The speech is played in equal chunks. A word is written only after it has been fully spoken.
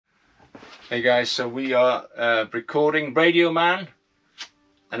Hey guys, so we are recording Radio Man,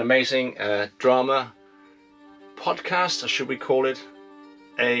 an amazing drama podcast, or should we call it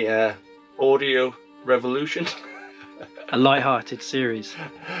a audio revolution? A light-hearted series.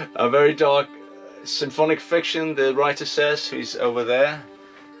 A very dark symphonic fiction, the writer says, who's over there.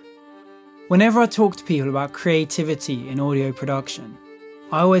 Whenever I talk to people about creativity in audio production,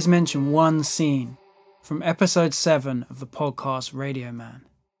 I always mention one scene from episode 7 of the podcast Radio Man.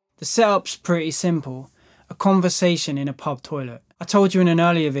 The setup's pretty simple, a conversation in a pub toilet. I told you in an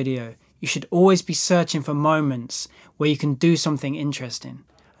earlier video, you should always be searching for moments where you can do something interesting,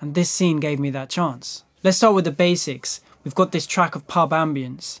 and this scene gave me that chance. Let's start with the basics. We've got this track of pub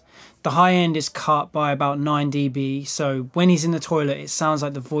ambience. The high end is cut by about 9 dB, so when he's in the toilet it sounds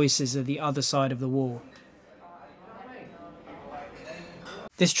like the voices are the other side of the wall.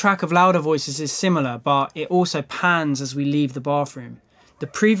 This track of louder voices is similar, but it also pans as we leave the bathroom. The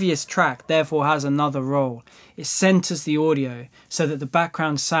previous track therefore has another role. It centers the audio so that the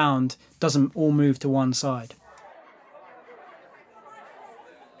background sound doesn't all move to one side.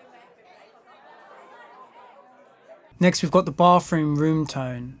 Next we've got the bathroom room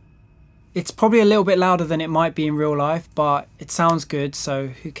tone. It's probably a little bit louder than it might be in real life, but it sounds good, so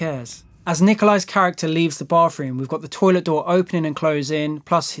who cares? As Nikolaj's character leaves the bathroom, we've got the toilet door opening and closing,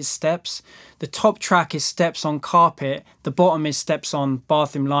 plus his steps. The top track is steps on carpet, the bottom is steps on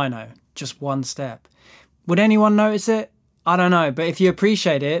bathroom lino, just one step. Would anyone notice it? I don't know, but if you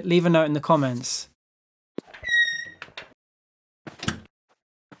appreciate it, leave a note in the comments.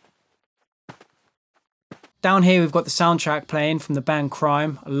 Down here we've got the soundtrack playing from the band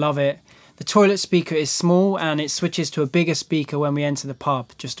Crime, I love it. The toilet speaker is small and it switches to a bigger speaker when we enter the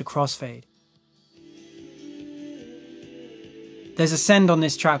pub, just a crossfade. There's a send on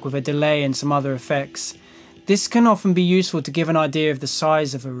this track with a delay and some other effects. This can often be useful to give an idea of the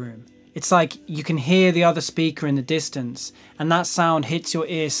size of a room. It's like you can hear the other speaker in the distance and that sound hits your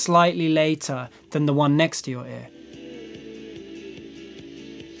ear slightly later than the one next to your ear.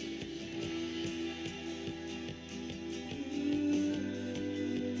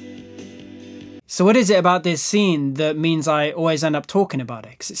 So what is it about this scene that means I always end up talking about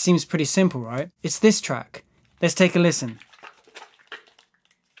it? Because it seems pretty simple, right? It's this track. Let's take a listen.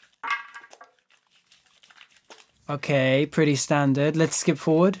 Okay, pretty standard. Let's skip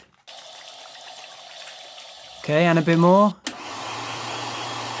forward. Okay, and a bit more.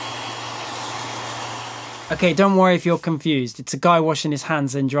 Okay, don't worry if you're confused. It's a guy washing his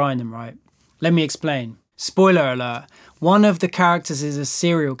hands and drying them, right? Let me explain. Spoiler alert. One of the characters is a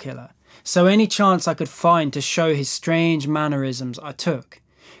serial killer. So any chance I could find to show his strange mannerisms I took.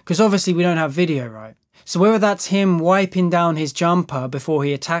 Because obviously we don't have video, right? So whether that's him wiping down his jumper before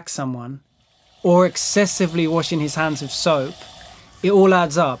he attacks someone, or excessively washing his hands with soap, it all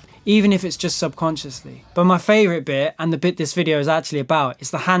adds up, even if it's just subconsciously. But my favourite bit, and the bit this video is actually about,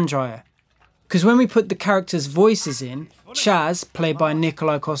 is the hand dryer. Because when we put the characters' voices in, Chaz, played by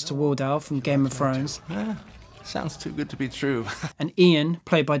Nikolaj Coster-Waldau from Game of Thrones, sounds too good to be true. and Ian,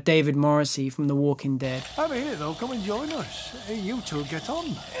 played by David Morrissey from The Walking Dead. I mean it though, come and join us. Hey, you two get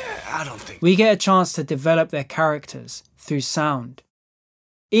on. I don't think... We get a chance to develop their characters through sound.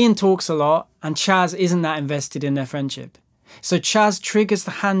 Ian talks a lot, and Chaz isn't that invested in their friendship. So Chaz triggers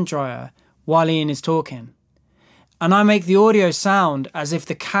the hand dryer while Ian is talking. And I make the audio sound as if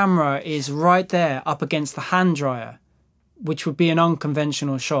the camera is right there up against the hand dryer, which would be an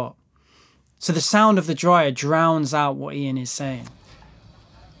unconventional shot. So the sound of the dryer drowns out what Ian is saying.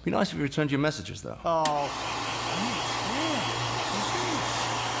 Be nice if you returned your messages, though. Oh.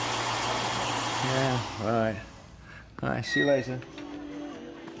 Yeah, right. Alright, see you later.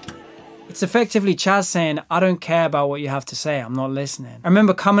 It's effectively Chaz saying, I don't care about what you have to say, I'm not listening. I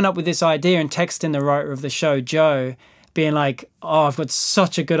remember coming up with this idea and texting the writer of the show, Joe, being like, oh, I've got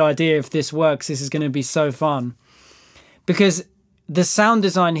such a good idea. If this works, this is going to be so fun. Because the sound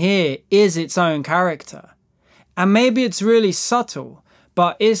design here is its own character. And maybe it's really subtle,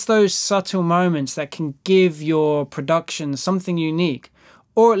 but it's those subtle moments that can give your production something unique,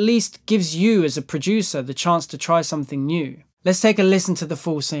 or at least gives you as a producer the chance to try something new. Let's take a listen to the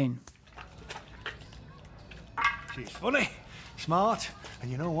full scene. She's funny, smart, and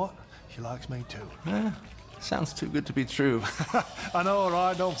you know what? She likes me too. Sounds too good to be true. I know,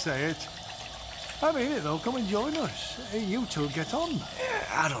 right? Don't say it. I mean it though, come and join us. Hey, you two get on.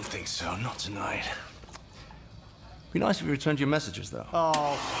 I don't think so, not tonight. Be nice if you returned your messages, though.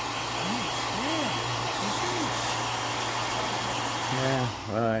 Oh. Yeah,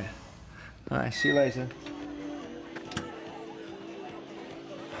 right. Alright, see you later.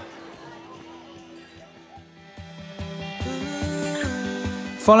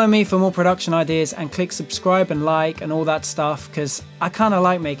 Follow me for more production ideas and click subscribe and like and all that stuff because I kind of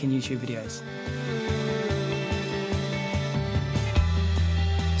like making YouTube videos.